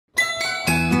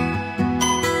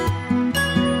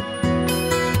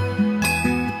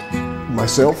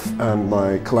Myself and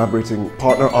my collaborating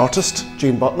partner artist,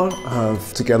 Jane Butler,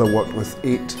 have together worked with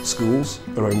 8 schools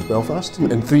around Belfast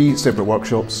in 3 separate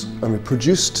workshops, and we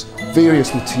produced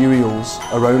various materials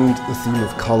around the theme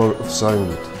of colour of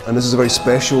sound. And this is a very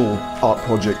special art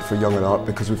project for Young in Art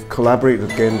because we've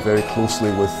collaborated again very closely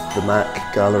with the Mark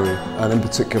Gallery, and in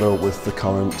particular with the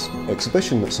current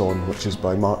exhibition that's on, which is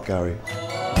by Mark Garry.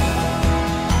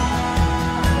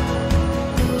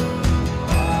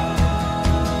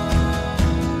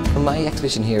 My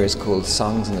exhibition here is called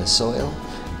Songs in the Soil,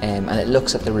 and it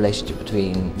looks at the relationship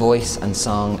between voice and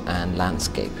song and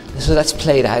landscape. So that's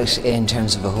played out in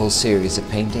terms of a whole series of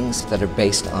paintings that are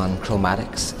based on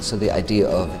chromatics, so the idea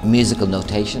of musical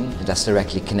notation that's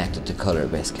directly connected to colour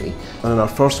basically. And in our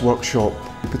first workshop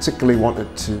we particularly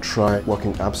wanted to try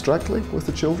working abstractly with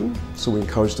the children, so we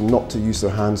encouraged them not to use their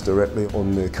hands directly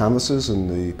on the canvases and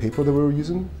the paper that we were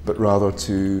using, but rather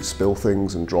to spill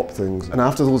things and drop things. And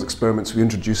after those experiments we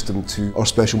introduced them to our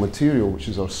special material, which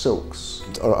is our silks.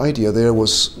 Our idea there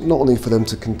was not only for them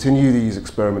to continue these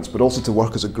experiments but also to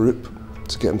work as a group,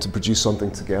 to get them to produce something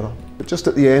together. But just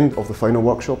at the end of the final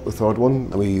workshop, the third one,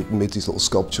 we made these little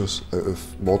sculptures out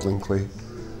of modelling clay.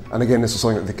 And again, this was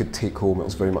something that they could take home. It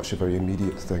was very much a very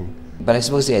immediate thing. But I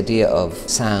suppose the idea of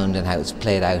sound and how it's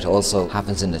played out also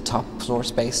happens in the top floor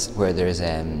space, where there's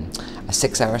a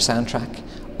 6-hour soundtrack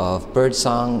of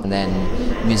birdsong and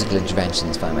then musical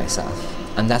interventions by myself.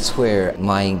 And that's where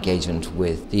my engagement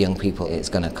with the young people is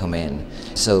going to come in.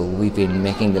 So we've been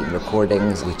making little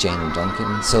recordings with Jane and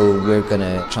Duncan, so we're going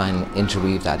to try and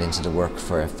interweave that into the work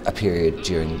for a period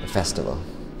during the festival.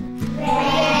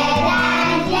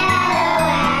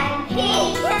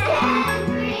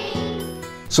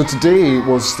 So today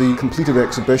was the completed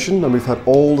exhibition, and we've had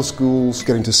all the schools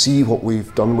getting to see what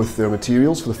we've done with their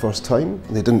materials for the first time.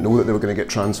 They didn't know that they were going to get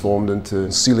transformed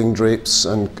into ceiling drapes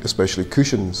and especially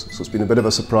cushions, so it's been a bit of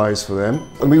a surprise for them.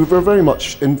 And we were very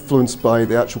much influenced by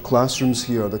the actual classrooms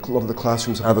here. A lot of the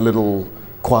classrooms have a little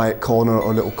quiet corner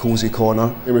or a little cosy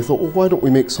corner, and we thought, well, why don't we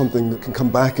make something that can come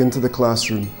back into the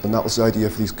classroom? And that was the idea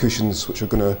for these cushions, which are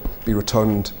going to be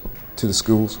returned to the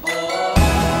schools.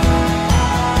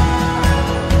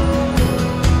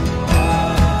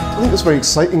 I think it's very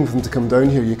exciting for them to come down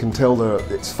here. You can tell that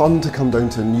it's fun to come down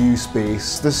to a new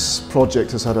space. This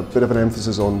project has had a bit of an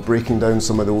emphasis on breaking down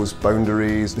some of those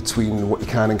boundaries between what you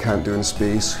can and can't do in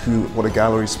space, what a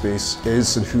gallery space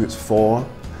is and who it's for.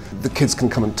 The kids can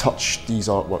come and touch these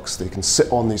artworks, they can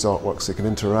sit on these artworks, they can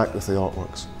interact with the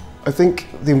artworks. I think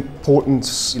the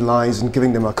importance lies in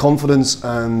giving them a confidence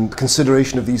and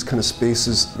consideration of these kind of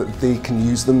spaces, that they can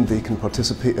use them, they can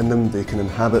participate in them, they can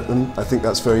inhabit them. I think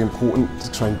that's very important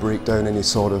to try and break down any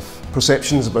sort of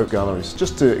perceptions about galleries,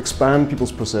 just to expand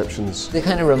people's perceptions. They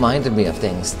kind of reminded me of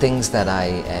things that I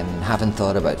haven't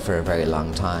thought about for a very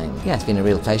long time. Yeah, it's been a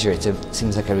real pleasure. It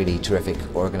seems like a really terrific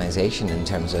organisation in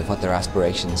terms of what their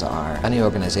aspirations are. Any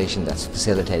organisation that's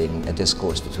facilitating a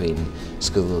discourse between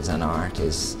schools and art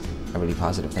is a really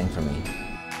positive thing for me.